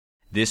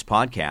This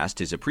podcast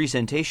is a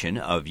presentation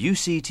of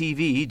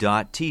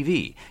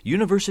UCTV.tv,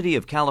 University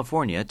of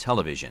California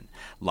Television.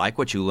 Like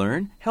what you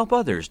learn? Help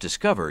others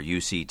discover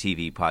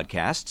UCTV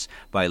podcasts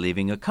by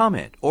leaving a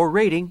comment or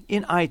rating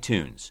in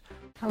iTunes.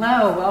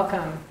 Hello,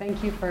 welcome.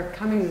 Thank you for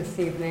coming this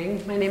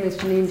evening. My name is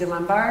Jeannine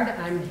DeLombard.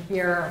 I'm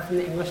here from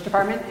the English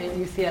department at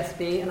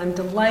UCSB, and I'm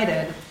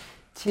delighted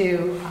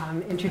to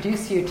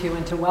introduce you to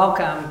and to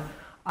welcome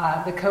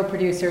the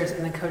co-producers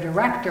and the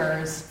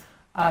co-directors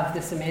of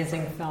this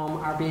amazing film,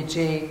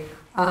 RBG.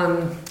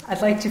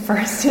 I'd like to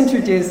first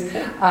introduce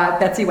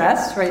Betsy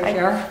West, right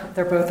here.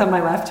 They're both on my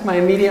left, my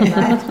immediate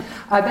left.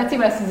 Betsy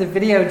West is a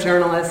video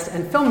journalist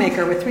and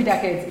filmmaker with 3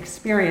 decades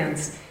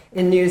experience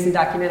in news and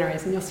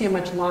documentaries, and you'll see a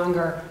much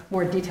longer,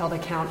 more detailed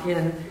account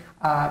in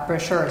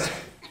brochures.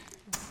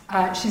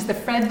 She's the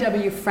Fred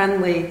W.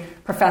 Friendly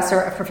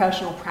Professor of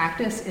Professional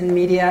Practice in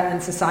Media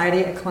and Society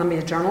at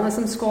Columbia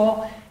Journalism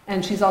School,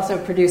 and she's also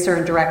a producer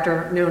and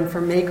director known for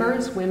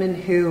Makers, Women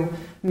Who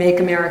Make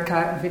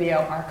America Video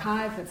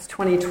Archive. It's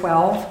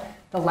 2012,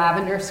 The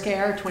Lavender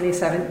Scare,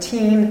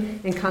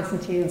 2017, and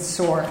Constantine's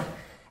Sword.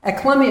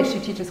 At Columbia, she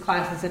teaches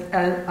classes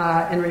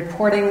in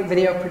reporting,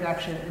 video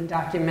production, and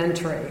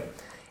documentary.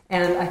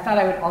 And I thought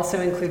I would also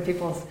include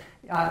people's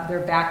their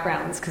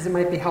backgrounds, because it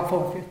might be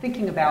helpful if you're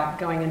thinking about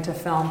going into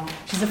film.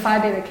 She's a Phi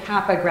Beta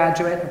Kappa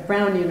graduate of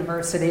Brown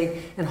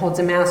University and holds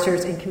a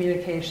master's in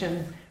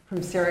communication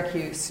from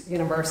Syracuse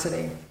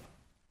University.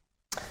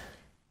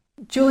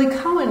 Julie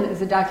Cohen is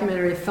a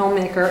documentary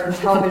filmmaker and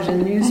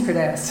television news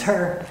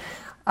producer.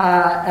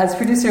 As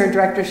producer and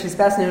director, she's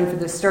best known for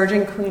the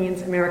Sturgeon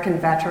Queens, American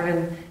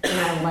Veteran, and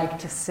I Like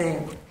to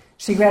Sing.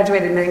 She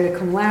graduated magna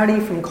cum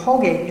laude from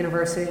Colgate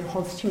University and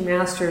holds 2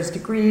 master's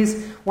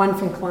degrees, one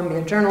from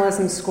Columbia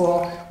Journalism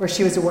School, where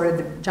she was awarded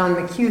the John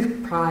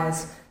McHugh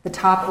Prize, the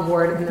top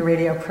award in the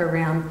radio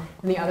program,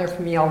 and the other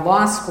from Yale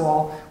Law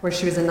School, where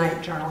she was a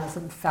Knight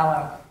Journalism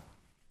Fellow.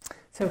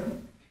 So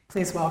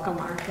please welcome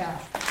our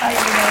guest. Hi,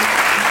 everybody.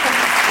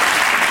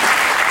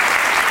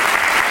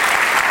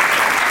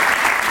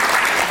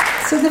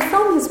 So the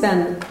film has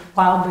been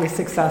wildly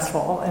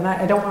successful, and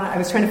I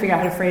was trying to figure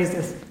out how to phrase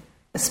this,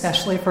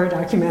 especially for a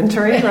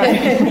documentary,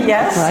 right?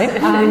 Yes. Right?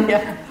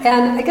 Yeah.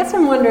 And I guess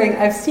I'm wondering,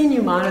 I've seen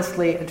you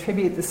modestly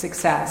attribute the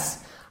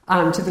success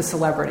to the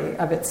celebrity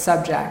of its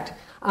subject.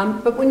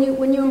 But when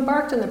you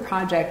embarked on the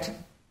project,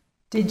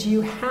 did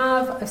you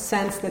have a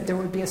sense that there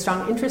would be a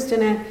strong interest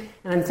in it?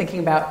 And I'm thinking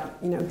about,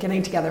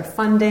 getting together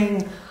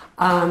funding,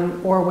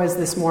 or was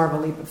this more of a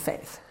leap of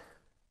faith?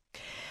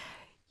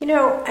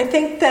 I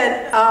think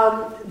that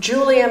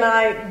Julie and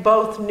I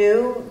both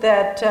knew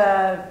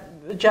that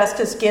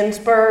Justice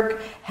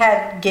Ginsburg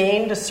had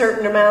gained a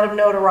certain amount of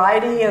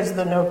notoriety as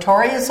the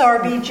notorious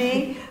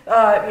RBG,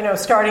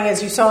 starting,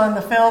 as you saw in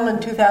the film, in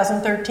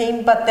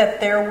 2013, but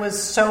that there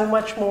was so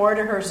much more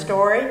to her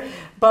story,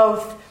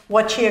 both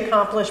what she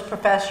accomplished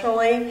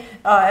professionally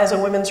as a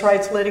women's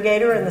rights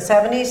litigator in the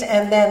 70s,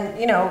 and then,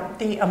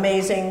 the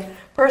amazing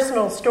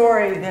personal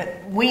story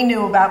that we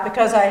knew about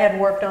because I had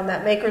worked on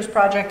that Makers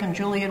project and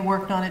Julie had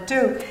worked on it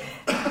too.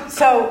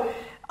 So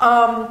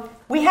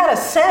we had a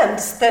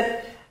sense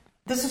that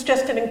this is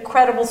just an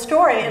incredible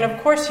story, and of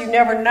course you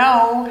never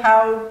know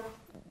how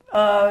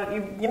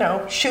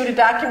you shoot a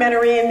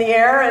documentary in the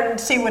air and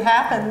see what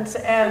happens.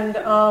 And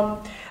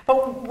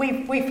but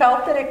we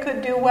felt that it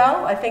could do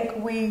well. I think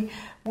we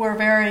were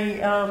very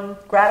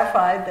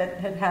gratified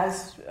that it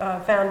has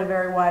found a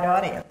very wide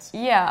audience.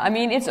 Yeah, I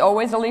mean, it's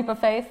always a leap of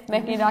faith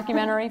making a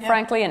documentary,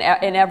 frankly, in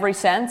every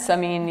sense. I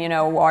mean,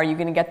 are you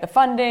going to get the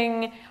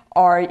funding?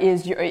 Are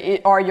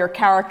your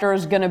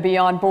characters going to be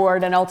on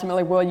board, and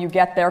ultimately will you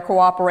get their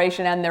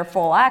cooperation and their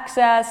full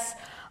access?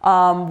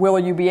 Will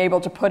you be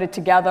able to put it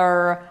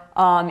together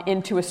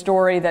into a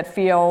story that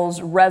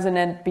feels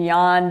resonant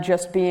beyond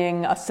just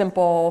being a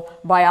simple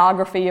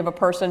biography of a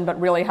person, but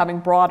really having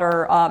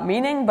broader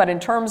meaning? But in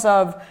terms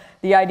of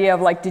the idea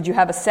of, did you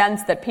have a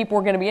sense that people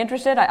were going to be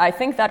interested? I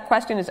think that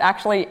question is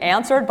actually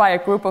answered by a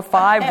group of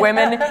 5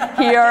 women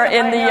here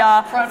in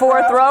the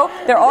fourth row.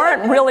 There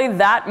aren't really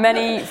that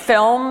many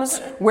films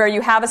where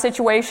you have a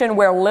situation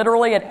where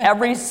literally at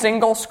every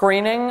single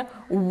screening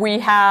we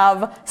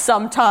have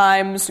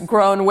sometimes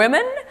grown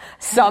women,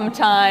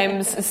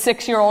 sometimes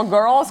 6-year-old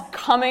girls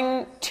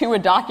coming to a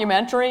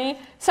documentary.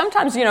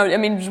 Sometimes,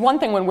 there's one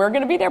thing when we're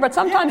going to be there, but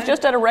sometimes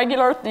just at a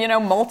regular,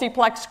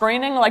 multiplex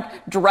screening,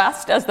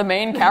 dressed as the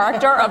main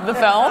character of the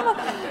film.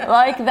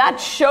 That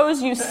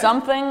shows you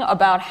something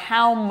about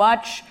how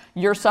much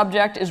your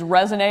subject is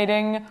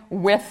resonating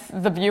with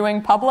the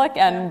viewing public,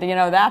 and,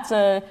 that's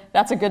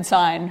a good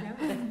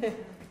sign.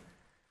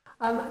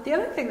 The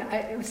other thing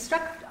that I was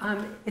struck,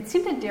 it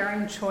seemed a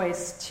daring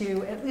choice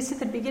to, at least at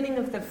the beginning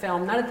of the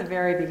film, not at the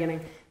very beginning,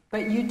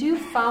 but you do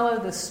follow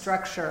the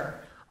structure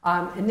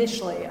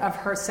initially of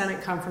her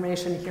Senate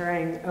confirmation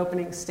hearing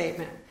opening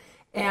statement.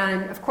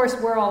 And of course,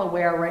 we're all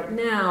aware right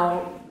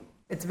now,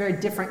 it's a very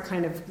different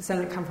kind of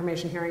Senate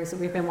confirmation hearings that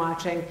we've been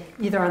watching,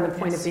 either on the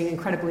point of being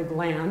incredibly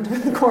bland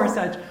with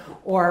Gorsuch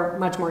or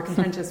much more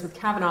contentious with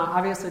Kavanaugh.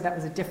 Obviously, that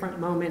was a different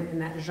moment in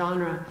that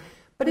genre.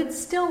 but it's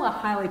still a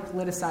highly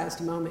politicized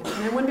moment.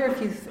 And I wonder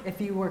if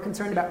you were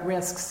concerned about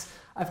risks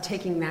of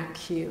taking that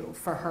cue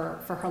for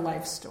her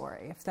life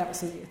story, if that was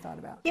something you thought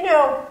about.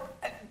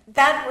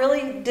 That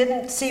really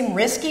didn't seem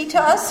risky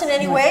to us in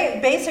any way.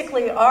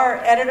 Basically, our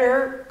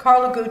editor,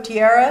 Carla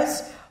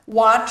Gutierrez,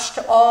 watched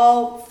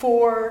all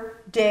 4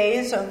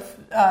 days of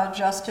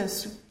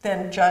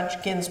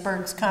Judge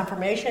Ginsburg's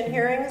confirmation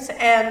hearings,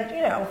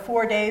 and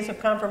 4 days of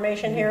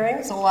confirmation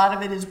hearings. A lot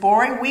of it is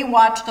boring. We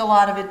watched a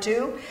lot of it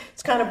too.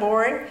 It's kind of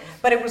boring,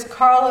 but it was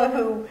Carla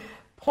who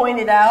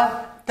pointed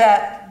out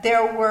that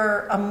there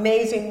were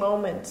amazing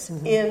moments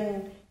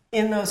in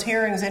those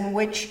hearings in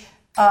which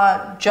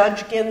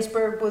Judge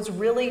Ginsburg was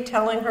really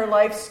telling her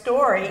life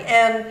story,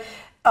 and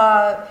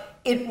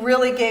it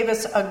really gave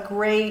us a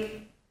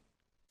great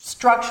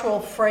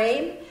structural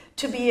frame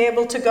to be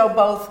able to go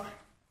both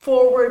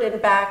forward and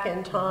back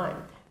in time.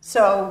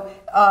 So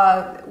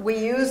we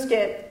used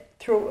it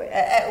through.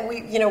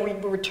 We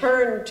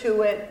returned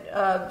to it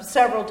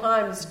several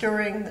times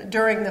during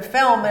the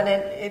film, and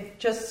it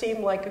just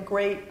seemed like a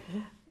great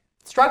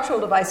structural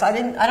device. I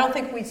don't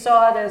think we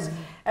saw it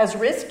as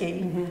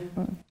risky.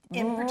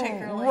 In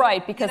particular,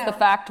 right, because the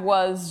fact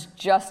was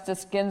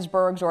Justice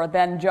Ginsburg's, or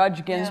then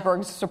Judge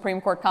Ginsburg's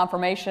Supreme Court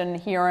confirmation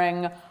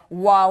hearing,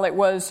 while it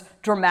was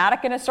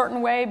dramatic in a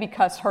certain way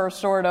because her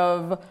sort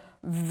of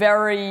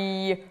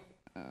very,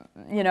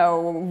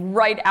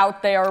 right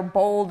out there,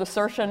 bold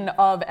assertion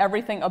of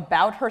everything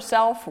about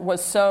herself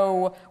was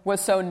so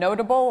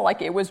notable.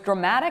 Like, it was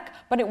dramatic,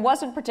 but it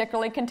wasn't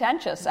particularly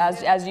contentious,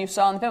 as you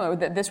saw in the film.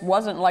 This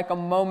wasn't like a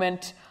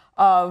moment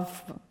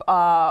of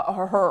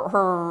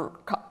her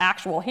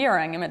actual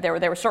hearing. I mean,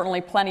 there was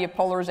certainly plenty of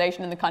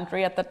polarization in the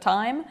country at the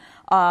time,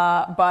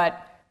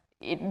 but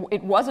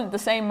it wasn't the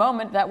same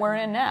moment that we're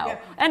in now,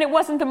 and it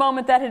wasn't the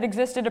moment that had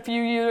existed a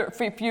few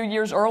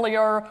years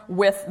earlier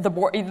with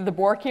either the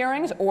Bork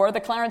hearings or the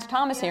Clarence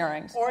Thomas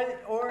hearings. It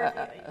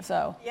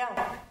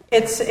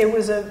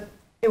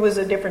was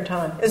a different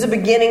time. It was the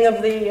beginning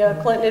of the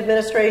Clinton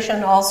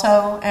administration,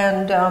 also,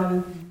 and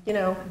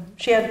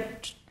she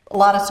had a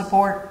lot of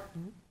support.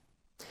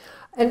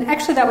 And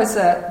actually, that was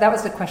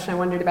the question I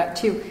wondered about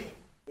too.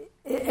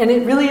 And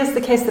it really is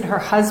the case that her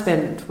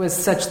husband was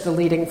such the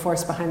leading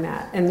force behind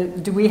that.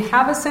 And do we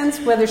have a sense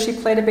whether she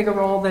played a bigger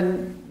role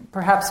than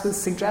perhaps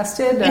was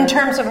suggested? In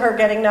terms of her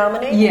getting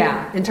nominated?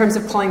 Yeah, in terms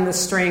of pulling the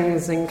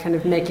strings and kind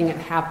of making it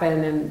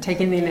happen and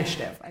taking the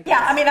initiative.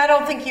 I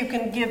don't think you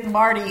can give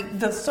Marty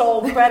the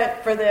sole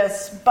credit for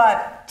this,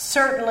 but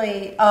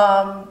certainly,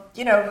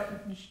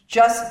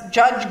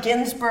 Judge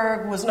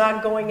Ginsburg was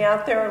not going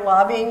out there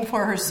lobbying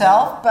for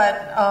herself,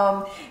 but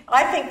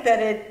I think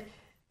that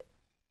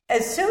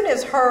as soon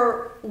as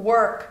her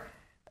work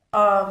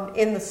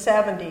in the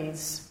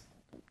 70s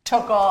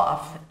took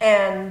off,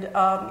 and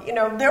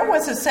there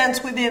was a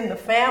sense within the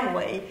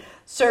family,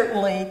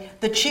 certainly,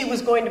 that she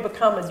was going to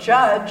become a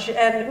judge,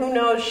 and who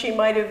knows, she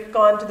might have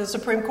gone to the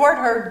Supreme Court.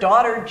 Her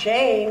daughter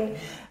Jane,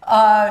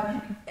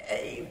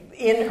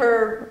 in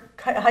her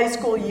high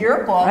school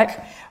yearbook,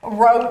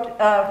 wrote,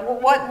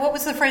 what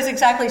was the phrase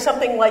exactly?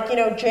 Something like,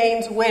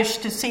 Jane's wish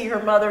to see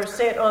her mother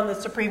sit on the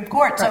Supreme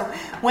Court. So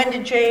when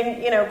did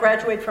Jane,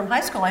 graduate from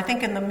high school? I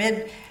think in the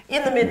mid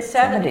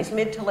 70s,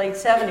 mid to late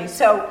 70s.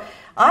 So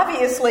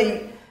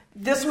obviously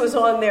this was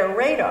on their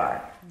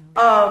radar.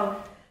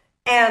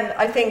 And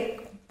I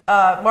think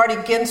Marty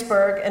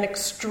Ginsburg, an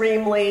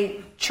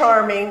extremely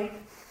charming,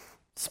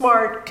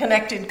 smart,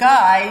 connected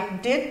guy,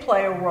 did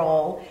play a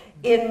role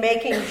in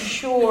making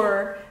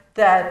sure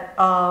that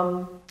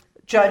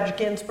Judge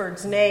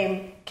Ginsburg's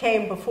name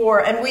came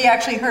before. And we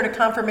actually heard a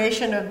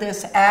confirmation of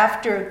this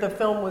after the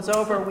film was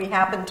over. We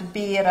happened to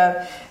be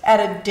at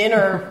a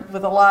dinner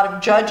with a lot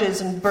of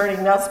judges, and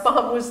Bernie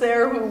Nussbaum was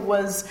there, who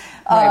was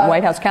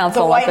White House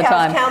counsel at the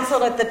time. White House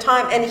counsel at the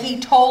time, and he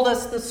told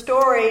us the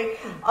story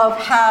of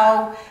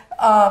how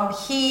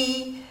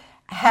he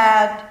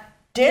had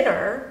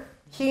dinner.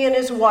 He and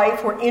his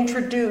wife were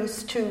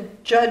introduced to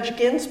Judge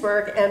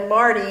Ginsburg and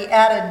Marty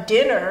at a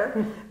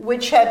dinner,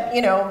 which had,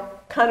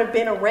 kind of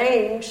been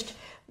arranged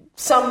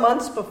some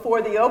months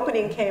before the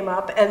opening came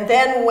up. And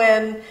then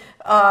when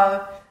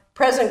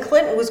President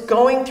Clinton was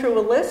going through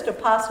a list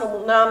of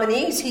possible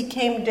nominees, he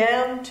came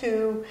down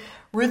to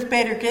Ruth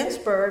Bader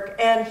Ginsburg,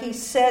 and he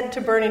said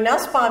to Bernie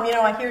Nussbaum,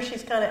 I hear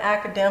she's kind of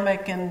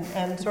academic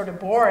and sort of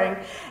boring.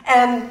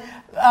 And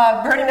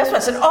Bernie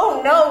Nussbaum said,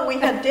 oh, no, we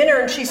had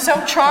dinner, and she's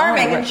so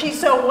charming, and she's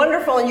so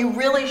wonderful, and you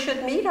really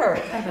should meet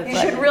her. You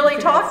should really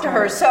talk to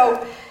her.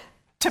 So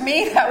to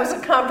me, that was a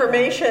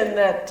confirmation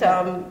that,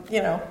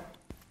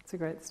 It's a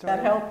great story.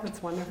 That helped.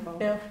 It's wonderful.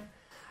 Yeah.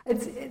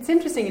 It's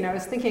interesting, I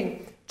was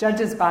thinking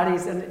judges'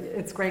 bodies, and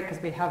it's great because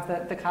we have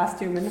the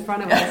costume in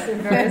front of us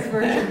in various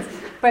versions,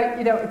 but,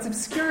 it's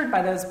obscured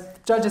by those,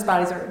 judges'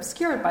 bodies are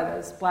obscured by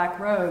those black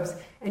robes,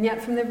 and yet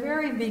from the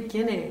very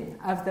beginning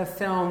of the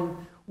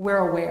film,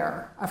 we're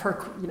aware of her,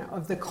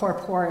 of the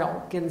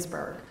corporeal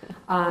Ginsburg,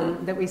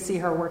 that we see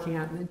her working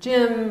out in the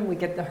gym, we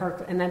get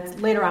and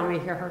then later on we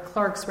hear her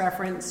clerk's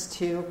reference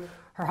to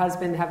her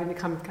husband having to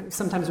come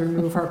sometimes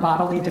remove her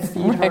bodily to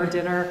feed her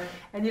dinner,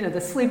 and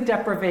the sleep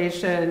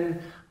deprivation,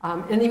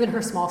 and even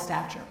her small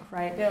stature,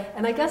 right? Yeah.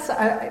 And I guess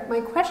my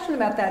question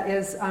about that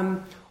is,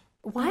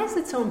 why is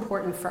it so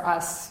important for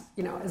us,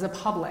 as a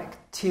public,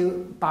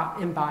 to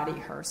embody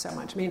her so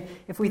much? I mean,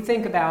 if we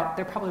think about,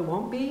 there probably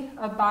won't be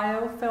a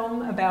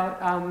biofilm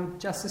about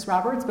Justice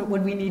Roberts, but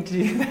would we need to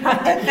do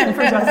that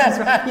for Justice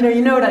Roberts?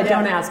 What I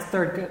don't ask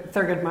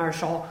Thurgood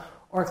Marshall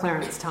or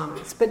Clarence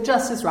Thomas, but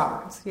Justice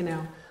Roberts,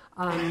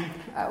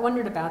 I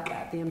wondered about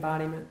that, the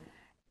embodiment.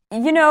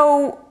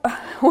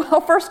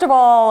 Well, first of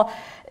all,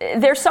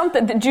 there's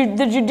something, the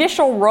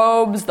judicial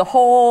robes, the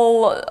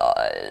whole,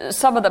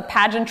 some of the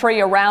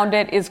pageantry around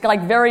it is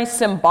like very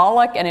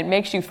symbolic, and it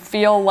makes you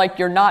feel like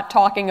you're not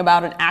talking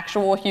about an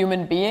actual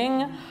human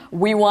being.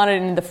 We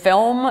wanted in the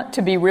film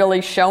to be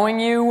really showing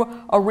you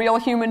a real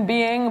human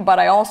being, but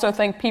I also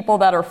think people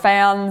that are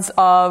fans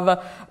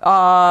of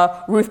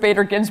Ruth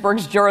Bader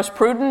Ginsburg's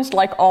jurisprudence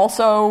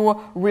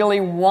also really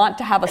want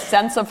to have a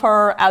sense of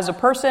her as a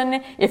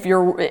person.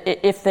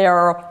 If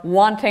they're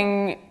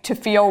wanting to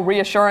feel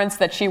reassurance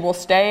that she will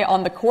stay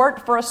on the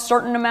court for a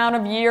certain amount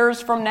of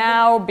years from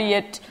now, be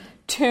it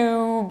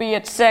 2, be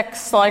it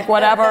 6,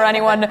 whatever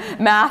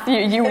math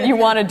you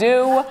want to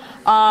do.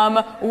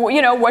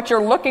 What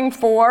you're looking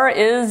for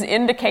is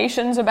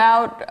indications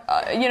about,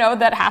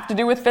 that have to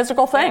do with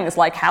physical things,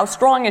 like how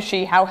strong is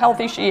she, how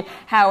healthy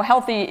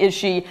is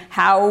she,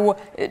 how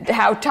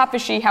tough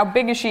is she, how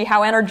big is she,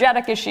 how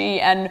energetic is she,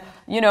 and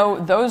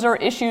those are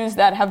issues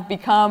that have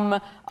become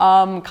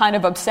kind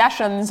of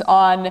obsessions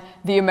on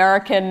the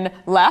American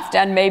left,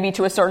 and maybe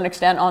to a certain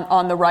extent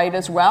on the right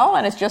as well.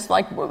 And it's just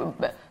like,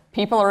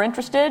 people are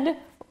interested.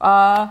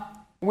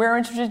 We're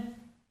interested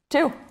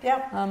too.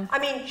 Yeah.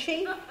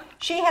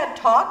 She had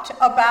talked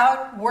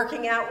about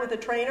working out with a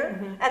trainer,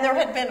 and there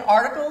had been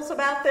articles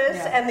about this,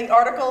 and the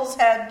articles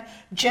had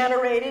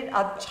generated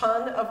a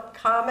ton of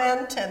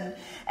comment,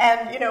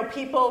 and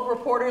people,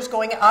 reporters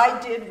going,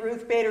 I did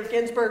Ruth Bader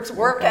Ginsburg's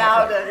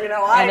workout,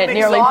 and it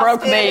nearly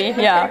broke me.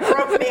 Yeah. It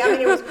broke me.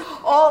 It was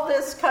all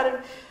this kind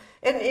of,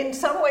 in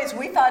some ways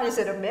we thought, is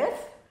it a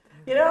myth?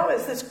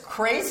 Is this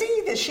crazy?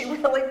 Is she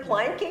really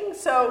planking?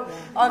 So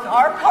on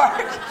our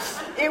part,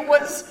 it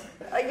was,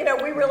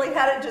 we really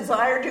had a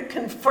desire to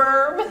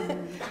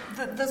confirm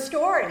the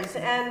stories.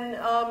 And,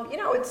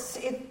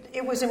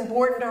 it was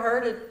important to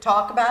her to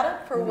talk about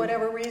it for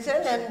whatever reason.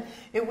 And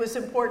it was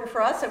important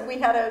for us. And we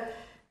had an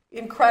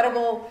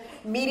incredible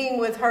meeting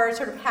with her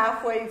sort of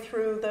halfway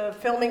through the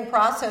filming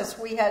process.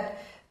 We had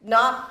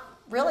not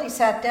really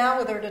sat down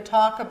with her to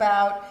talk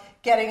about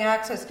getting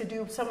access to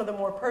do some of the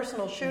more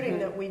personal shooting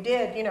that we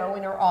did, in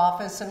her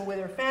office and with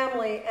her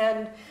family.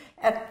 And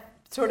at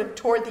sort of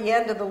toward the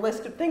end of the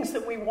list of things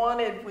that we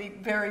wanted, we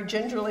very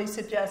gingerly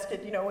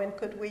suggested, and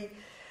could we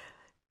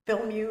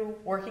film you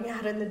working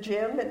out in the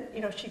gym? And,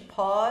 she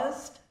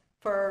paused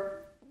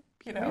for,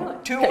 2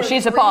 or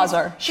She's 3. a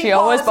pauser. She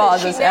always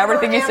pauses.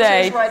 Everything you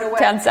say, right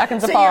 10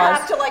 seconds of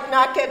pause. So you have to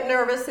not get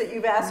nervous that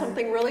you've asked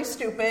something really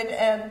stupid.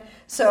 And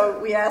so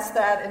we asked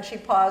that, and she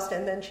paused,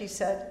 and then she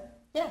said,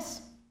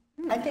 yes.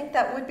 I think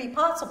that would be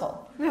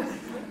possible.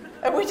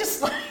 And we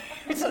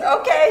said,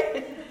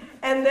 okay.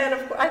 And then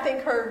I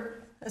think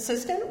her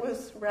assistant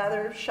was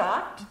rather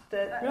shocked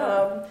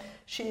that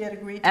she had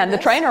agreed to and this.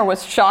 The trainer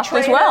was shocked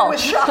as well. Was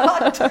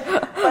shocked.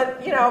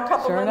 But, a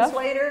couple months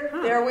later,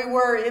 there we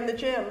were in the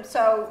gym.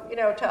 So,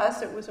 to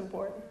us it was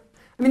important.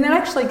 That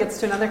actually gets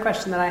to another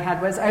question that I had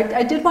was,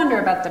 I did wonder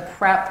about the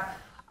prep,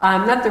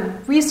 not the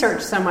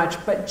research so much,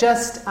 but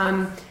just...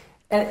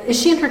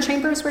 is she in her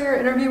chambers where you're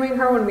interviewing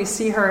her? When we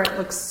see her, it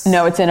looks...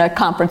 No, it's in a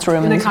conference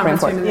room in the Supreme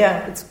Court.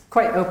 It's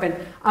quite open.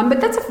 But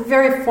that's a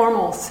very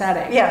formal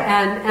setting.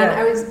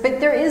 Yeah.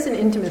 But there is an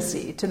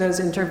intimacy to those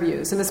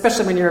interviews, and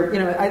especially when you're,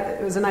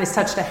 it was a nice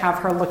touch to have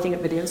her looking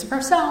at videos of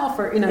herself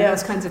or,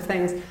 those kinds of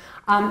things.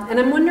 And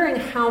I'm wondering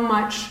how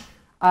much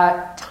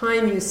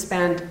time you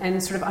spend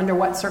and sort of under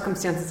what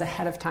circumstances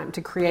ahead of time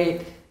to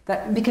create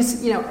that,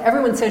 because,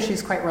 everyone says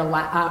she's quite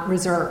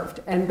reserved,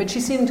 but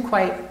she seemed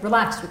quite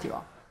relaxed with you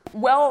all.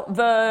 Well,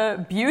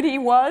 the beauty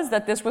was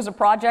that this was a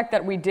project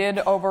that we did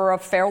over a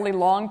fairly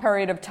long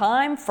period of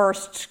time,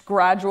 first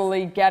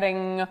gradually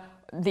getting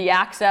the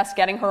access,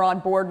 getting her on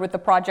board with the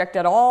project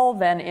at all,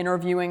 then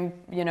interviewing,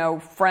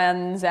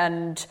 friends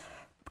and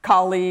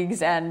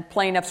colleagues and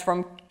plaintiffs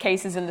from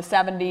cases in the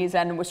 70s,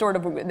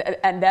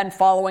 and then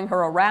following her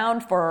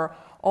around for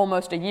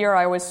almost a year.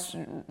 I always,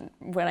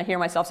 when I hear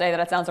myself say that,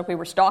 it sounds like we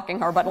were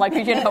stalking her, but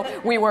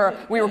we were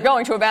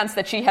going to events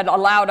that she had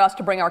allowed us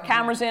to bring our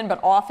cameras in, but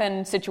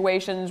often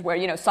situations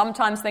where,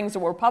 sometimes things that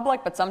were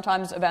public, but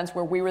sometimes events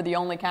where we were the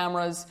only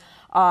cameras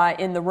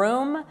in the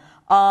room.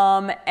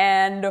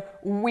 And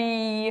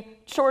we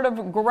sort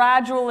of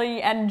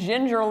gradually and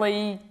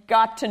gingerly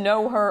got to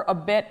know her a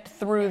bit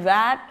through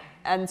that.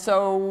 And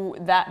so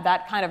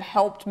that kind of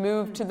helped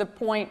move to the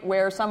point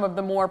where some of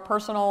the more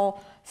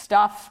personal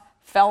stuff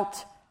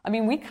felt...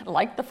 we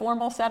liked the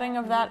formal setting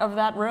of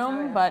that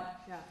room,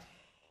 but...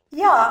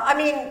 Yeah,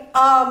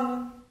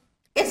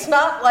 it's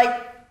not like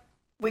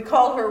We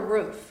call her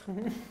Ruth.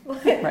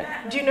 Right.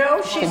 Do you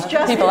know? She's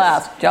Justice. People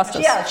ask,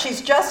 Justice. Yeah,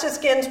 she's Justice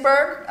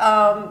Ginsburg.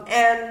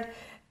 And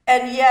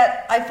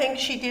yet, I think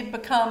she did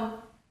become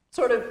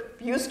sort of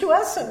used to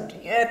us. And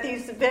at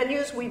these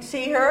venues, we'd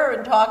see her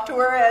and talk to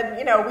her. And,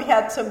 we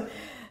had some...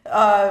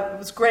 it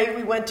was great.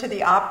 We went to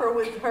the opera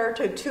with her,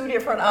 to 2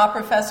 different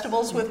opera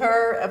festivals with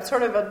her,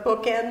 sort of at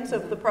bookends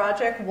of the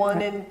project,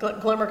 one in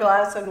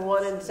Glimmerglass and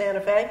one in Santa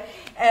Fe.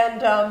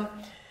 And,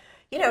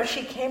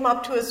 she came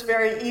up to us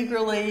very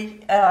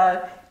eagerly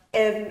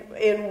in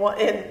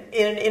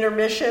an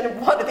intermission of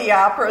one of the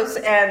operas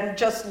and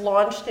just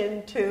launched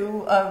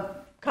into a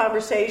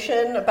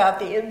conversation about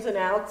the ins and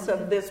outs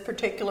of this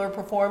particular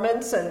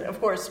performance. And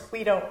of course,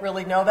 we don't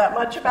really know that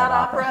much about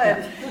opera,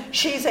 and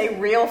she's a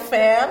real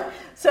fan.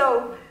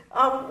 So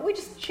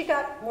she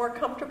got more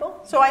comfortable.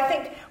 So I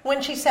think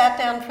when she sat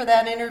down for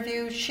that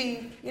interview,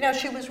 she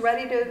was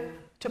ready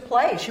to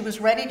play. She was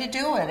ready to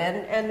do it,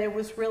 and it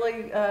was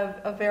really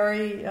a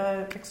very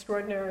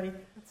extraordinary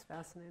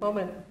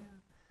moment.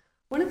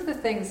 One of the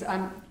things,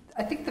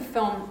 I think the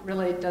film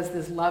really does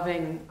this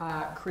loving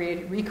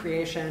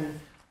recreation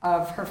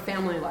of her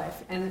family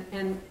life,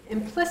 and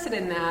implicit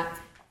in that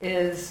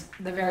is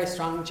the very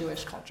strong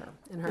Jewish culture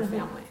in her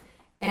family.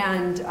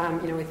 And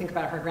we think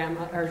about her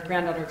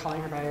granddaughter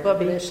calling her by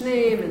her Yiddish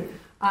name,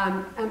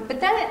 but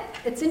that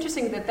it's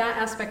interesting that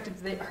aspect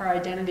of her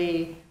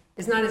identity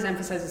is not as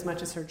emphasized as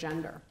much as her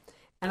gender.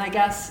 And I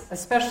guess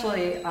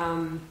especially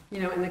in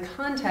the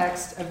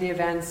context of the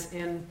events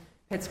in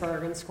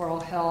Pittsburgh and Squirrel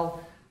Hill,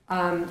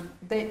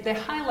 they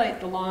highlight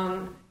the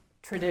long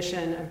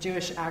tradition of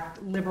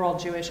liberal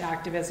Jewish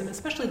activism,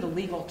 especially the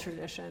legal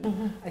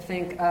tradition, I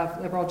think,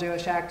 of liberal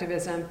Jewish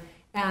activism,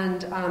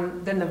 and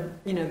then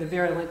the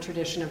virulent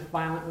tradition of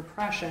violent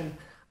repression.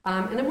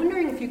 And I'm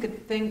wondering if you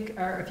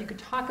could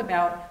talk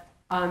about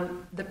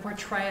the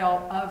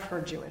portrayal of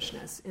her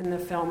Jewishness in the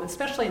film,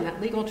 especially in that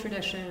legal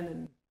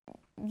tradition.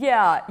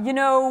 Yeah,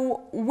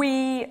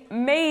 we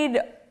made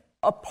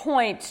a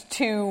point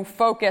to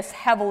focus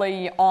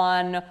heavily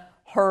on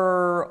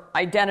her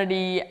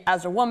identity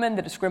as a woman,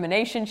 the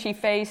discrimination she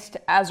faced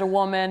as a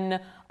woman,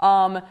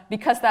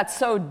 because that's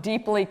so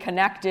deeply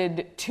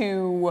connected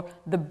to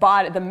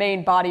the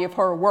main body of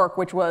her work,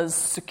 which was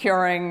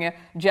securing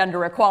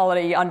gender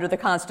equality under the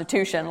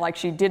Constitution. Like,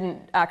 she didn't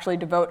actually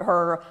devote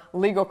her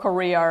legal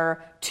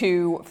career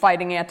to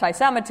fighting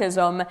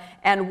anti-Semitism,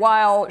 and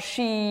while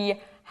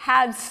she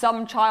had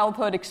some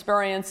childhood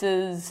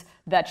experiences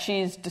that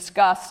she's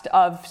discussed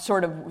of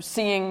sort of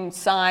seeing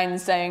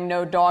signs saying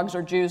no dogs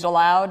or Jews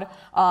allowed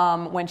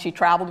when she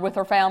traveled with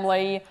her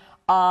family.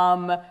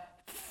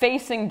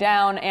 Facing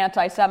down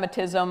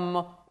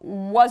anti-Semitism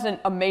wasn't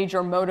a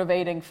major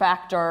motivating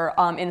factor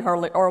in her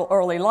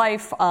early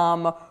life.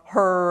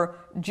 Her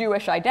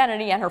Jewish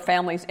identity and her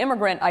family's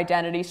immigrant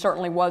identity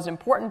certainly was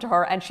important to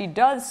her, and she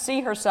does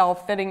see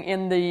herself fitting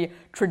in the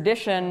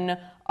tradition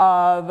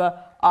of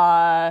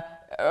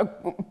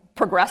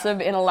progressive,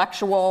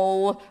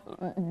 intellectual,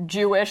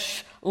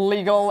 Jewish,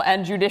 legal,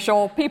 and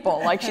judicial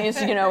people. Like,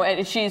 she's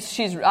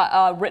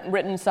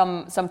written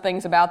some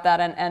things about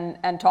that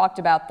and talked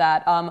about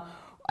that.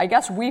 I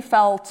guess we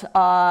felt,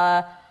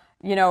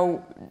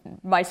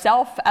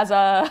 myself as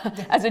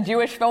a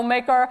Jewish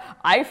filmmaker,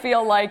 I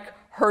feel like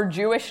her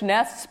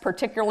Jewishness,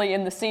 particularly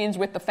in the scenes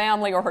with the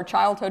family or her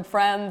childhood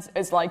friends,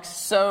 is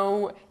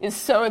so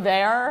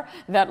there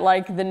that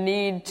the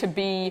need to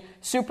be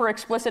super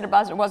explicit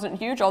about it wasn't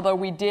huge. Although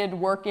we did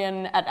work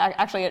in at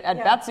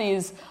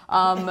Betsy's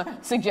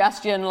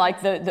suggestion,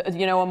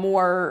 a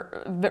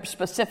more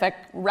specific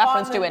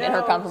reference to it in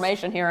her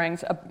confirmation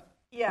hearings.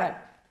 Right.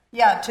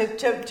 Yeah,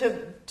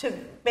 to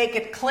make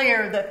it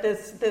clear that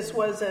this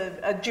was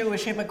a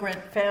Jewish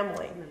immigrant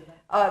family.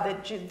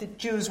 That the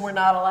Jews were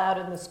not allowed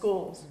in the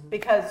schools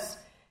because,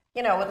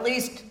 at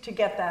least to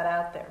get that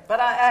out there.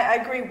 But I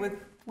agree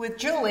with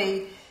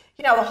Julie.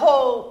 The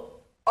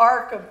whole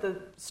arc of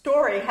the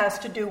story has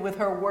to do with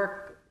her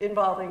work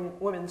involving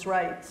women's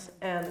rights,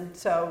 and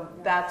so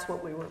that's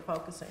what we were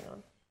focusing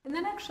on. And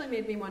that actually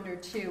made me wonder,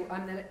 too,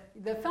 that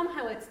the film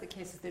highlights the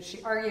cases that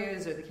she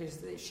argues or the cases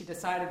that she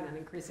decided and then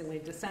increasingly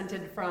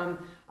dissented from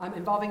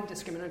involving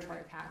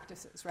discriminatory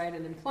practices, right,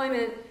 in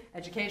employment,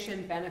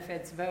 education,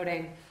 benefits,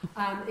 voting.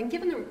 And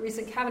given the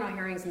recent Kavanaugh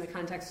hearings in the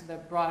context of the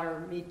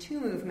broader Me Too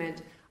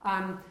movement,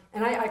 and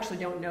I actually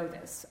don't know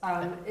this,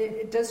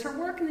 does her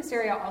work in this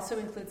area also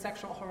include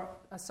sexual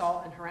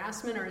assault and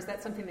harassment, or is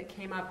that something that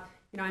came up?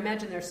 I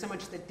imagine there's so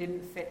much that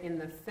didn't fit in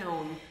the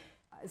film.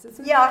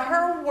 Yeah,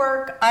 her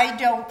work, I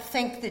don't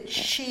think that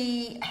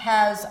she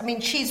has...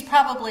 she's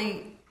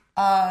probably...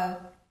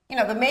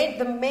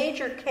 the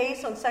major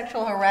case on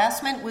sexual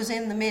harassment was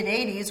in the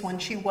mid-'80s when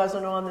she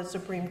wasn't on the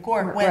Supreme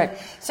Court, when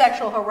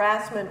sexual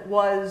harassment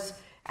was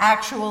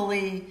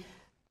actually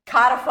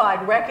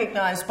codified,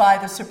 recognized by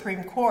the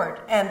Supreme Court.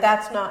 And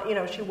that's not...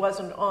 she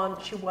wasn't on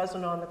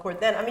the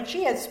court then.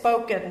 She has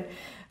spoken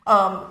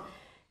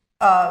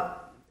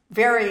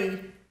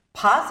very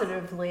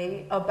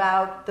positively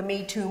about the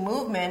Me Too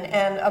movement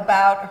and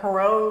about her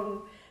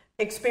own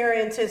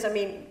experiences.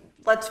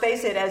 let's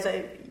face it, as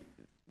a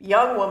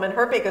young woman,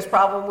 her biggest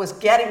problem was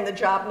getting the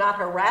job, not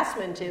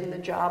harassment in the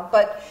job.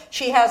 But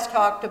she has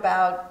talked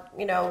about,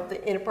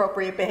 the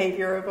inappropriate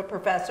behavior of a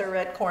professor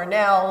at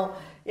Cornell,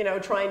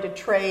 trying to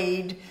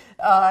trade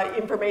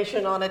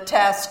information on a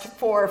test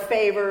for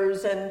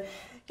favors. And,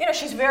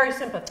 she's very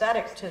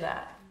sympathetic to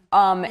that.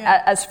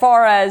 As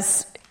far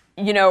as,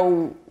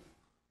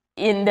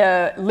 in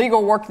the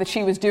legal work that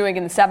she was doing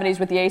in the 70s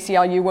with the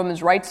ACLU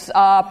Women's Rights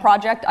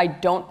Project, I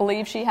don't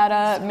believe she had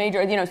a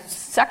major,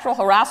 sexual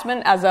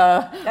harassment as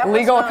a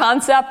legal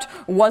concept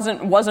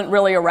wasn't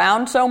really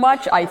around so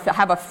much. I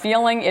have a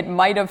feeling it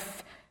might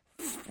have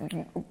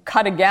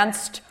cut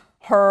against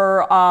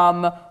her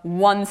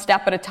one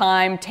step at a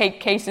time, take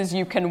cases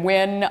you can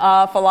win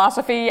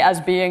philosophy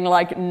as being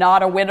like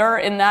not a winner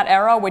in that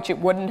era, which it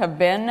wouldn't have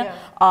been.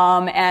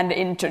 Yeah.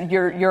 And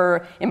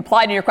your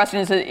implied in your question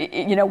is,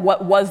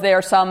 what was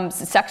there some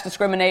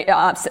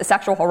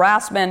sexual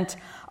harassment,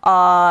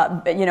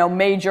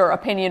 major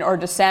opinion or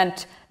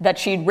dissent that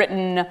she'd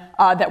written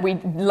that we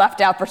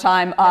left out for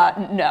time?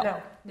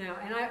 No.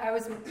 And I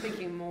was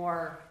thinking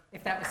more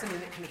if that was something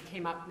that kind of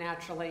came up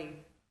naturally,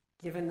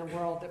 given the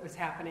world that was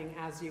happening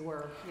as you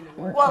were,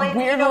 Well,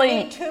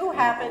 weirdly, Me Too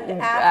happened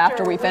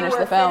after we finished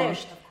the film.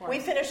 We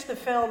finished the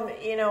film,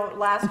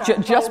 last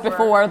October. Just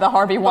before the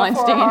Harvey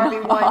Weinstein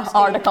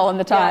article in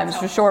the Times,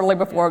 shortly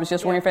before. It was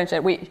just when we finished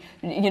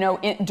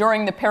it.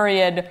 During the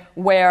period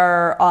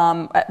where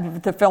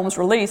the film's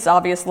release,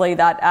 obviously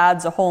that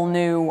adds a whole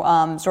new,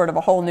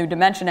 a whole new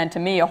dimension, and to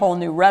me, a whole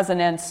new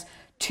resonance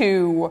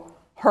to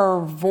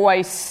her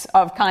voice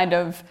of kind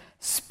of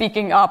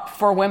speaking up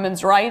for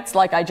women's rights.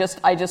 Like I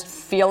just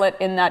feel it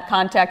in that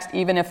context,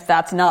 even if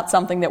that's not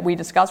something that we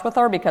discuss with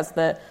her, because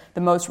the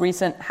most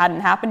recent hadn't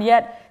happened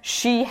yet.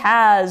 She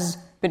has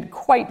been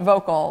quite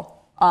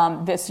vocal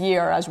this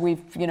year as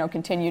we've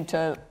continued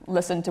to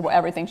listen to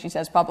everything she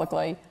says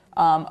publicly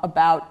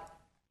about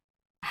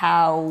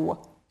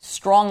how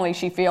strongly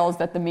she feels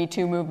that the Me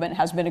Too movement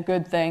has been a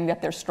good thing,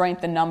 that there's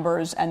strength in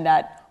numbers, and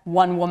that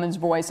one woman's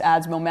voice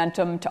adds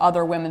momentum to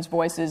other women's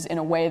voices in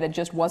a way that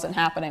just wasn't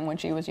happening when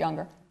she was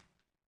younger.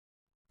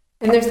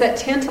 And there's that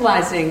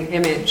tantalizing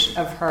image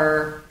of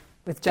her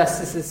with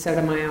Justices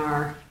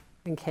Sotomayor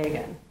and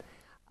Kagan.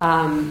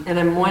 And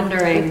I'm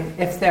wondering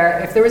if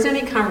there was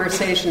any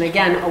conversation,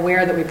 again,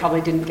 aware that we probably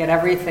didn't get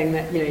everything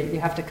that you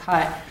have to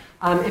cut,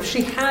 if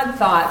she had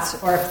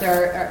thoughts or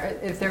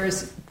if there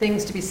was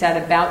things to be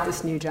said about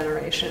this new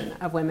generation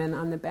of women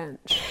on the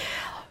bench.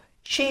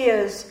 She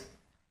is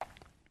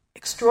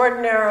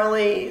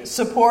extraordinarily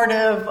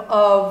supportive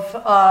of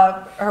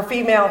her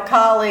female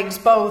colleagues,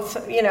 both,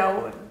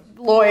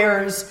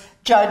 lawyers,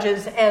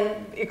 judges, and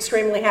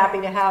extremely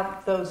happy to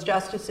have those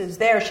justices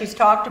there. She's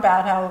talked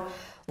about how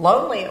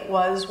lonely it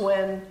was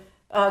when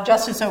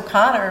Justice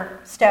O'Connor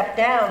stepped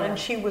down and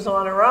she was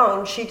on her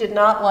own. She did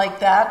not like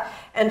that,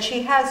 and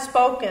she has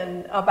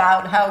spoken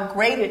about how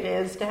great it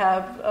is to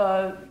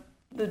have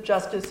the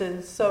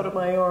Justices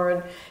Sotomayor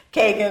and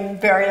Kagan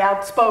very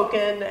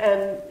outspoken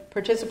and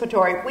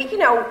participatory.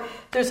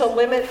 There's a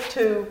limit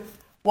to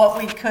what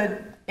we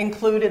could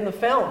include in the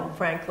film,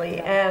 frankly,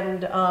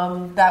 and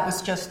that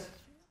was just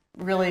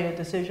really a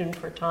decision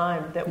for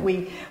time that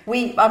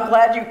I'm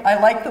glad I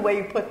like the way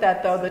you put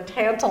that, though, the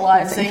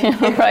tantalizing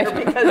picture,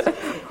 right. Because,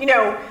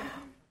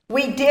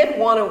 we did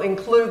want to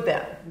include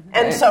them,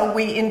 and so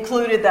we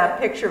included that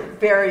picture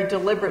very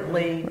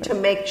deliberately to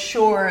make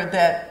sure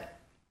that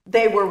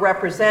they were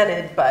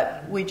represented,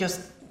 but we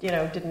just,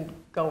 didn't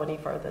go any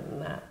further than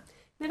that.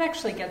 That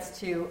actually gets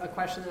to a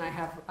question that I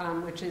have,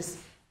 which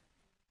is,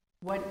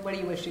 what do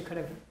you wish you could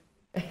have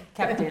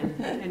kept in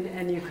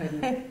and you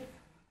couldn't?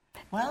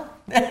 Well,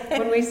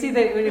 when we see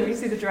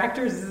the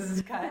directors, this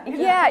is cut.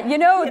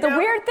 The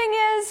weird thing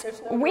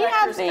is we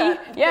have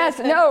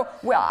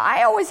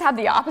I always have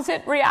the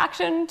opposite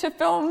reaction to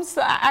films.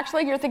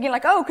 Actually, you're thinking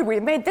like, oh, could we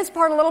have made this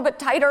part a little bit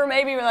tighter?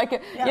 Maybe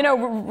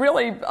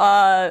really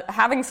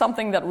having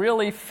something that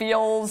really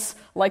feels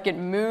like it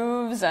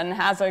moves and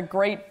has a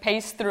great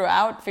pace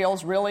throughout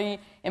feels really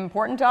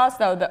important to us.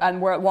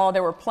 While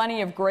there were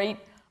plenty of great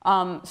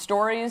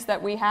stories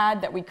that we had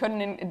that we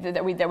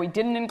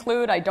didn't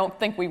include, I don't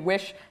think we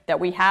wish that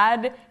we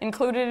had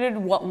included it.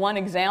 One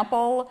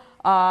example,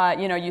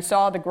 you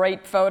saw the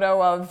great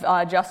photo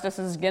of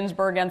Justices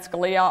Ginsburg and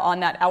Scalia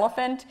on that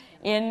elephant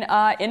in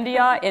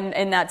India.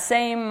 In that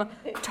same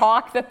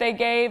talk that they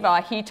gave,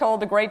 he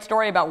told the great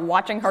story about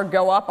watching her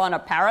go up on a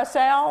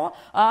parasail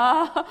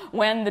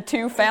when the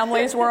two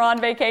families were on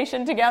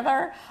vacation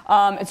together.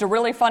 It's a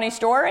really funny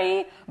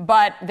story,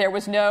 but there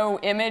was no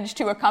image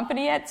to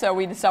accompany it, so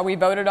we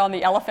voted on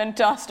the elephant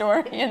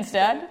story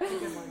instead.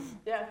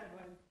 Yeah.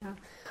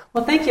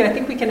 Well, thank you. I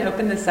think we can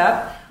open this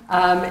up,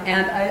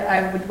 and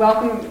I would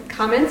welcome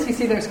comments. You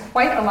see there's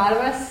quite a lot of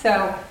us,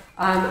 so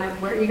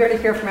we're eager to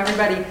hear from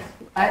everybody.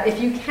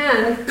 If you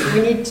can,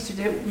 we need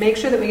to make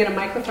sure that we get a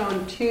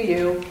microphone to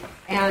you,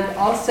 and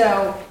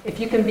also if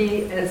you can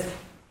be as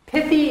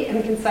pithy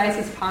and concise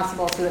as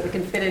possible so that we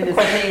can fit in as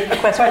many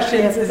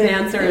questions as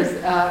answers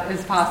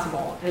as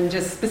possible, and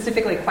just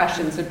specifically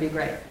questions would be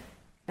great.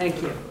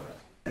 Thank you.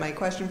 My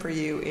question for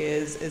you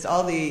is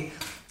all the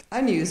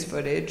unused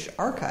footage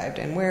archived,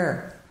 and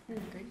where?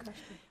 Great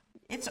question.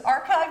 It's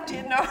archived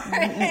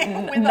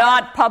in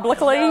not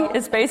publicly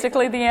is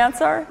basically the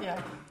answer. Yeah.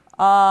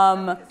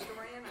 I'm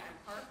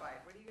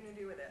horrified. What are you going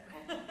to do with it?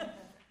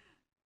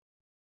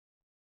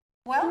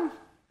 Well,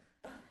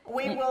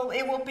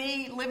 it will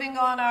be living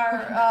on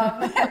our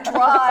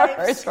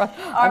drives,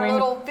 our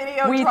little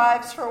video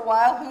drives for a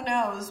while. Who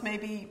knows?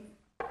 Maybe.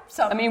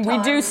 We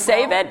do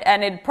save it,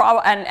 and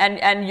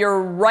and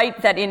you're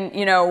right that in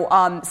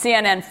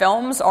CNN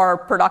Films, our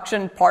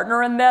production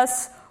partner in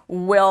this,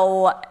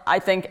 will I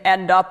think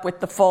end up with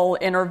the full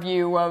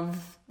interview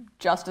of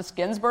Justice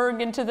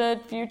Ginsburg into the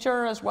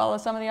future, as well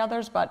as some of the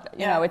others. But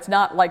it's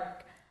not like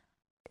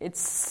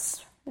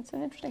it's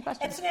an interesting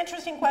question. It's an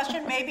interesting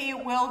question. Maybe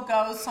it will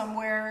go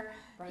somewhere.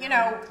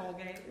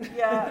 Colgate.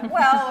 Yeah,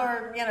 well,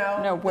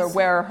 or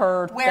where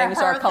her things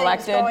are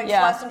collected. Things going,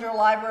 Schlesinger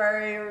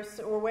Library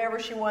or wherever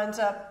she winds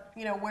up,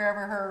 wherever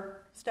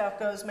her stuff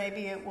goes,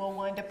 maybe it will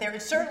wind up there.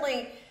 It's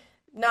certainly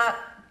not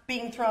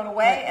being thrown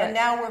away, and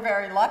now we're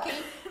very lucky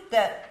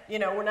that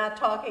we're not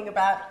talking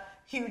about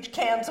huge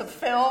cans of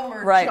film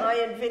or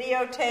giant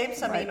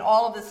videotapes. I mean,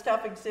 all of this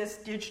stuff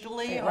exists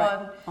digitally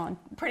on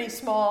pretty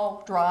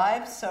small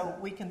drives, so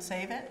we can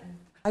save it.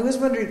 I was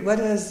wondering,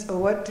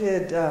 what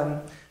did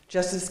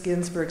Justice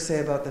Ginsburg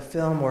say about the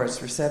film or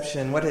its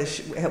reception? What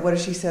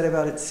has she said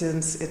about it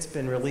since it's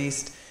been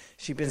released?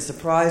 She been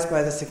surprised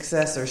by the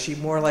success, or is she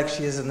more like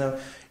she is in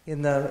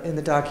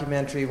the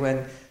documentary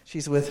when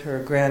she's with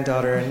her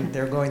granddaughter and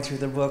they're going through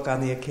the book on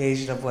the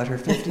occasion of her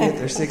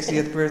 50th or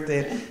 60th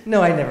birthday?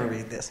 No, I never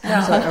read this.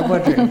 No. So I'm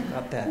wondering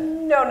about that.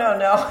 No.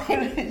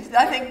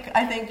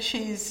 I think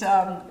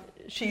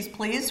she's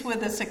pleased with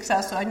the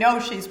success. I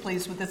know she's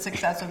pleased with the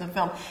success of the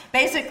film.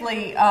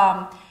 Basically,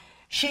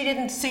 she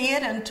didn't see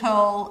it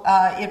until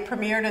it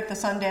premiered at the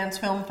Sundance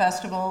Film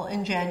Festival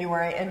in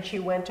January, and she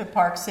went to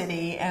Park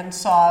City and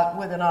saw it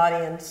with an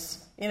audience,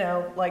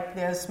 like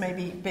this,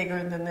 maybe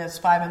bigger than this,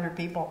 500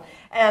 people.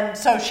 And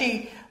so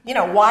she,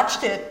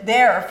 watched it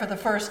there for the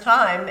first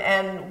time,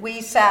 and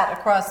we sat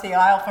across the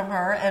aisle from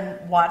her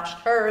and watched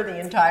her the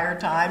entire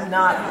time,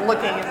 not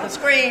looking at the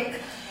screen.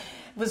 It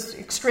was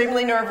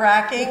extremely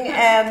nerve-wracking,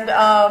 and,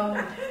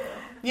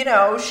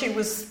 she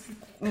was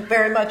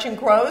very much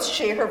engrossed.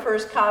 Her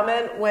first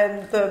comment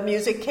when the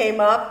music came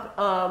up,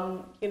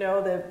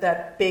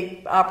 that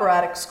big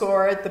operatic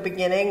score at the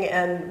beginning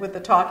and with the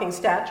talking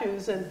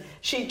statues, and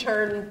she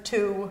turned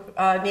to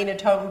Nina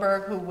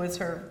Totenberg, who was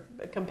her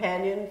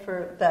companion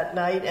for that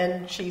night,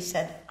 and she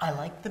said, "I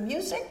like the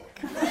music."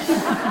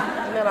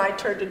 And then I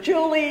turned to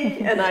Julie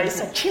and I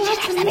said, "She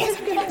likes the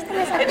music."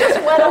 It just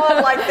went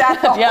on like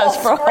that the whole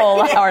for a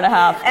whole hour and a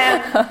half.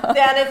 And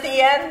then at the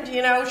end,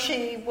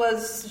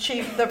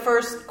 the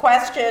first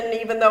question,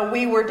 even though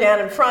we were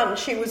down in front and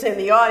she was in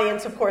the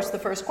audience, of course, the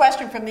first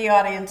question from the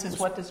audience is,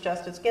 "What does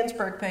Justice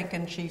Ginsburg think?"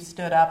 And she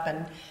stood up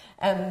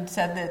and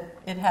said that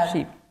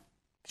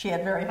she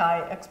had very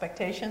high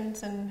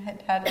expectations and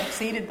had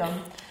exceeded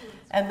them.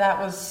 And that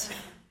was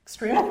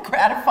extremely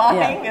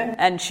gratifying. Yeah.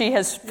 And she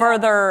has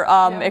further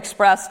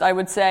expressed, I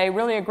would say,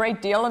 really a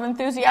great deal of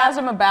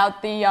enthusiasm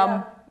about the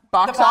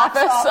box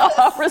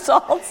office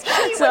results.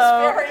 She was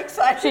very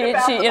excited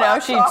about the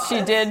box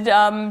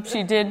office.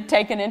 She did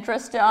take an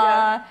interest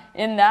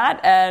in that,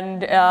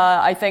 and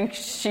I think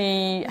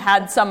she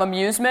had some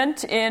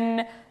amusement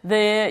in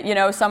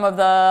some of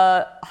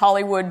the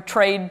Hollywood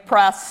trade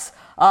press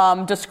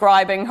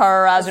describing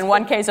her as, in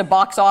one case, a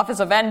box office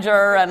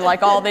Avenger, and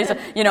like all these,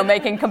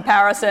 making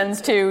comparisons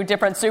to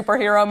different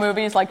superhero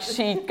movies. Like,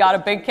 she got a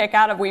big kick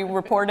out of. We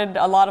reported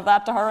a lot of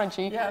that to her, and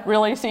she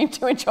really seemed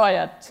to enjoy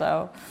it.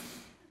 So,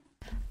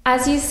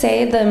 as you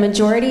say, the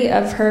majority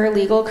of her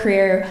legal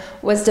career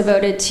was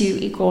devoted to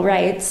equal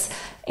rights.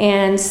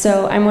 And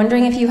so I'm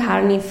wondering if you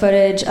had any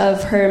footage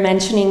of her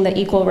mentioning the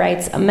Equal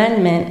Rights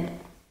Amendment.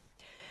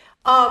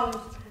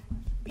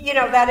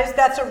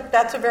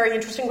 That's a very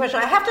interesting question.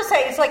 I have to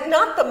say, it's like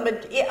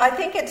I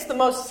think it's the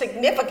most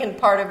significant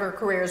part of her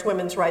career is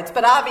women's rights,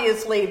 but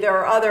obviously there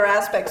are other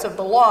aspects of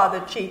the law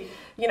that she,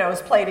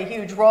 has played a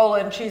huge role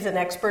in. She's an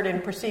expert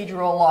in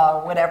procedural law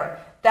or whatever.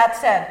 That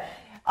said,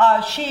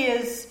 she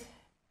has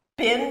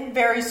been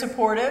very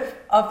supportive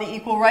of the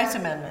Equal Rights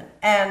Amendment,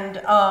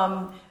 and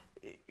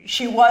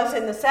she was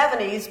in the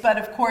 70s, but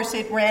of course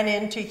it ran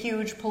into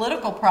huge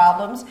political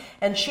problems,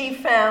 and she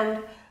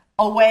found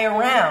a way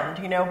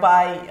around,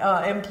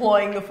 by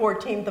employing the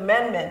 14th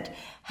Amendment.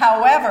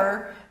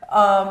 However,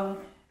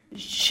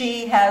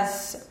 she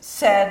has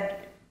said,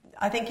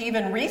 I think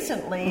even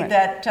recently,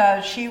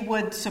 that she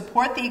would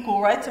support the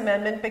Equal Rights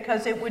Amendment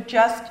because it would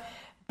just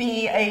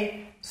be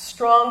a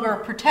stronger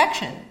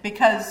protection,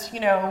 because,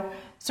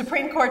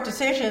 Supreme Court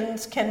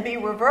decisions can be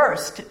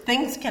reversed.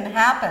 Things can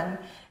happen,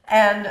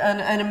 and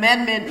an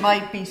amendment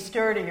might be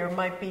sturdier,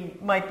 might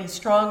be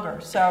stronger.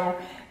 So,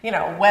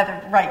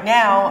 whether right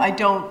now I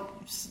don't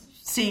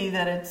see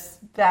that it's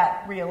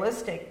that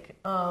realistic.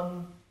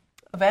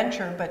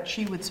 venture, but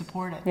she would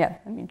support it. Yeah,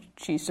 I mean,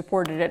 she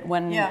supported it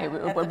when it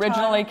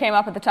originally came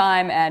up at the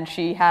time, and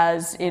she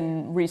has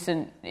in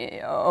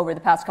over the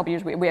past couple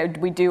of years,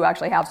 we do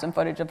actually have some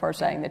footage of her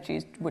saying that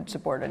she would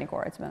support an equal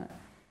rights amendment.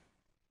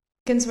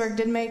 Ginsburg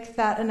did make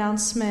that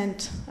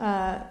announcement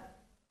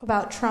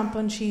about Trump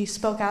when she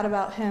spoke out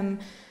about him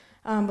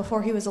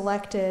before he was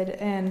elected,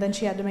 and then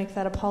she had to make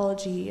that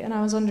apology. And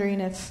I was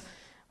wondering if,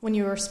 when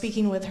you were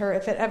speaking with her,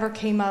 if it ever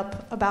came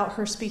up about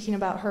her speaking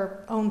about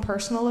her own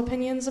personal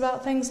opinions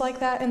about things like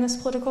that in this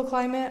political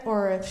climate,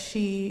 or if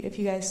you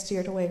guys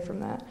steered away from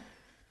that.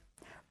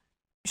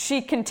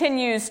 She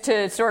continues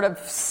to sort of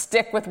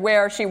stick with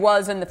where she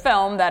was in the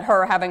film, that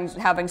her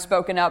having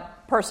spoken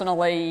up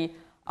personally,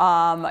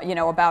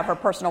 about her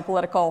personal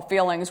political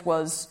feelings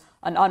was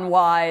an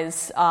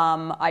unwise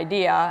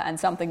idea and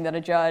something that a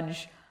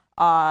judge,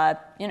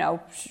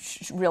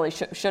 really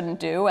shouldn't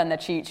do, and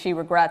that she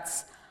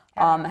regrets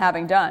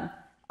having done.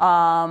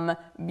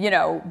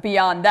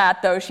 Beyond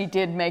that, though, she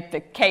did make the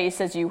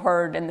case, as you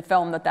heard in the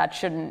film, that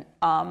shouldn't,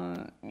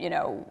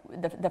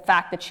 the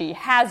fact that she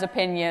has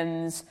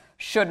opinions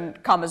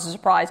shouldn't come as a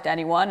surprise to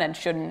anyone and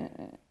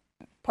shouldn't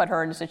put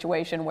her in a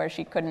situation where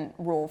she couldn't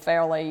rule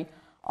fairly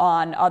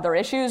on other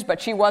issues.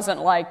 But she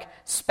wasn't like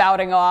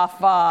spouting off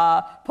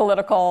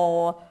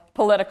political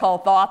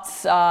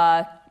thoughts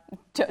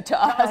to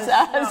us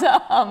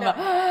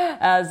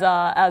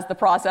as the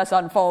process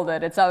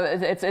unfolded.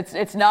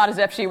 It's not as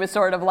if she was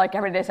sort of like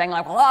every day saying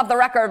like, well, off the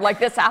record, like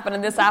this happened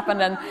and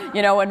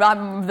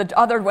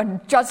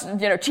when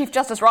Chief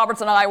Justice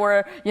Roberts and I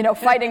were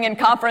fighting in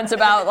conference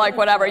about like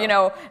whatever.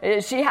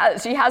 She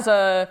has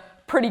a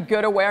pretty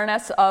good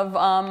awareness of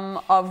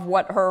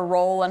what her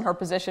role and her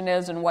position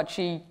is and what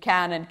she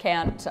can and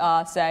can't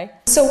say.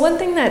 So one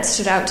thing that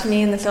stood out to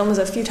me in the film is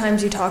a few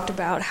times you talked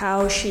about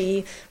how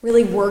she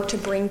really worked to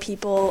bring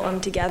people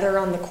together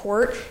on the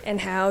court,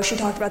 and how she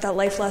talked about that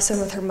life lesson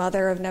with her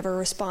mother of never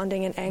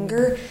responding in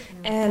anger.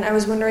 Mm-hmm. And I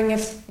was wondering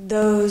if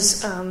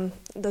those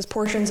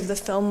portions of the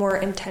film were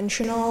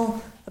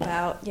intentional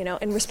about,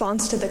 in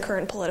response to the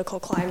current political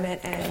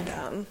climate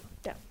and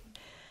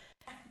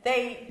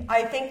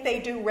I think they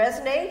do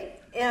resonate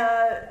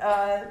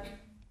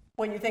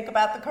when you think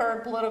about the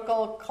current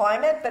political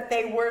climate, but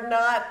they were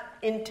not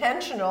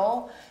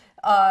intentional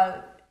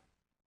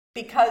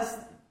because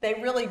they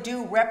really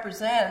do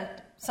represent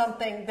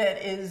something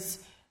that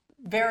is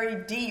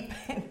very deep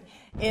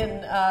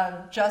in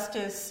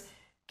Justice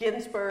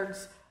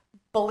Ginsburg's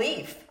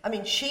belief. I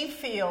mean, she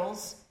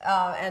feels,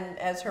 and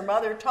as her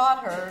mother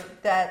taught her,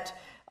 that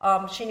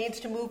she needs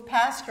to move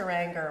past her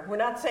anger. We're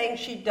not saying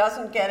she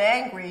doesn't get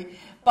angry,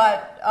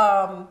 but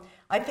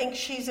I think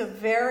she's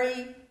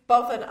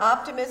both an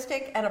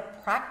optimistic and a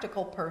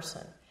practical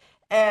person.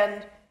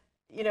 And,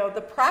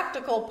 the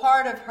practical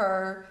part of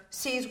her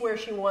sees where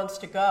she wants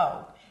to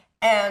go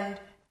and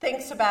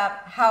thinks about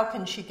how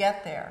can she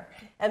get there,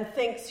 and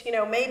thinks,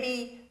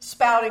 maybe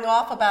spouting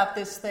off about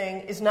this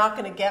thing is not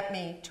going to get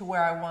me to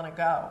where I want to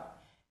go.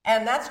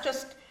 And that's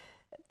just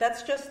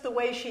the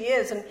way she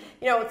is. And,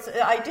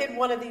 I did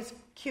one of these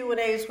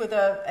Q&As with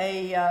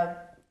a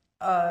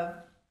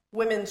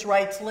women's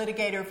rights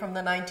litigator from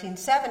the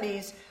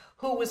 1970s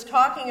who was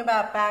talking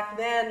about back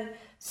then,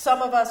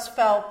 some of us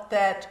felt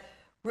that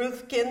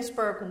Ruth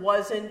Ginsburg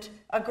wasn't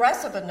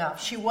aggressive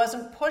enough. She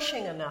wasn't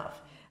pushing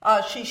enough.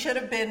 She should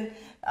have been,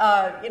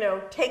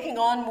 taking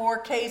on more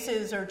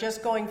cases or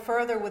just going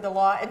further with the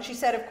law. And she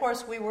said, of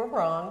course, we were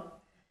wrong.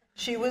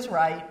 She was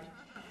right.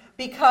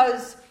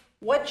 Because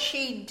what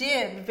she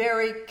did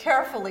very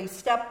carefully,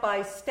 step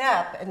by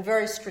step, and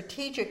very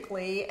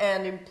strategically,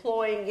 and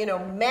employing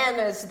men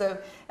as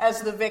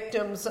the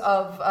victims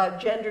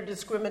of gender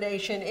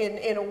discrimination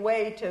in a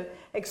way to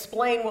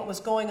explain what was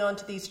going on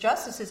to these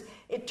justices,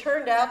 it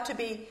turned out to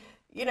be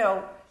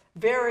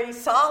very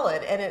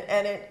solid.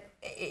 And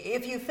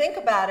if you think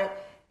about it,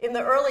 in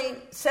the early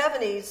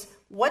 70s,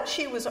 what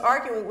she was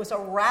arguing was a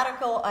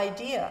radical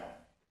idea.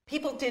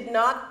 People did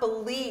not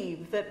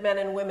believe that men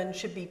and women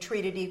should be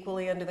treated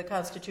equally under the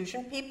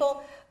Constitution.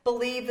 People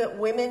believed that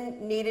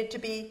women needed to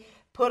be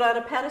put on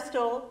a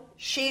pedestal.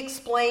 She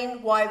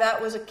explained why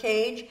that was a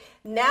cage.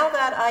 Now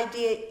that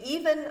idea,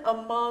 even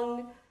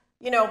among,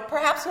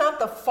 perhaps not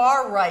the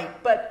far right,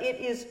 but it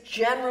is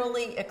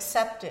generally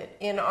accepted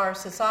in our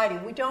society.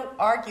 We don't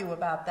argue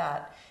about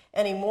that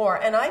anymore.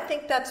 And I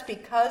think that's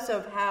because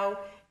of how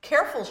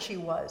careful she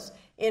was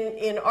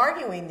in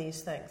arguing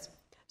these things.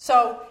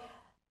 So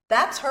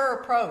that's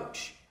her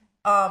approach.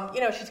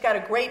 She's got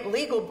a great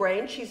legal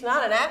brain. She's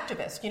not an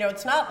activist.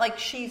 It's not like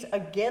she's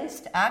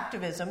against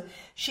activism.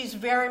 She's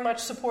very much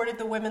supported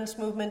the women's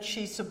movement.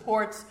 She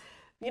supported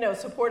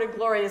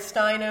Gloria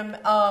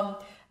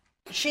Steinem.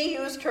 She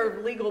used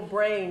her legal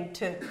brain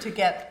to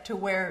get to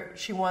where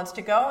she wants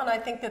to go, and I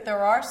think that there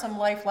are some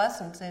life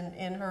lessons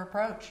in her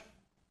approach.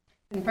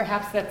 And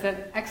perhaps that's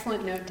an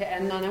excellent note to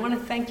end on. I want to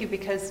thank you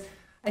because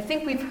I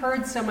think we've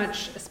heard so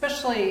much,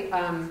 especially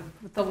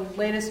with the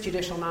latest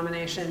judicial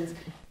nominations,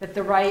 that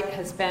the right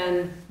has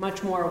been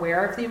much more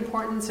aware of the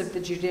importance of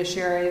the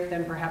judiciary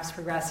than perhaps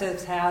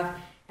progressives have.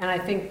 And I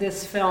think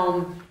this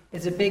film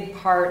is a big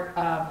part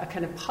of a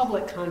kind of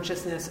public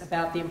consciousness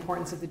about the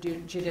importance of the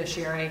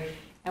judiciary,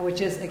 and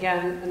which is,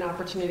 again, an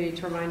opportunity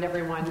to remind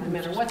everyone, no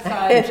matter what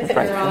side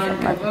you're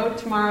on, go vote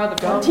tomorrow. The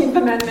 14th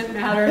Amendment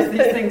matters.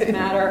 These things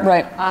matter.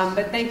 Right.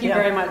 But thank you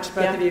very much,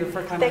 both of you,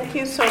 for coming. Thank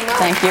you so much.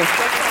 Thank you.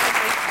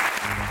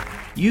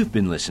 You've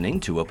been listening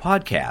to a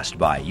podcast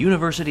by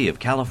University of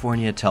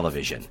California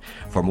Television.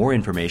 For more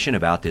information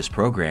about this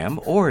program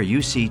or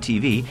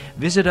UCTV,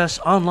 visit us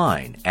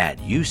online at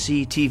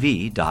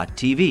uctv.tv.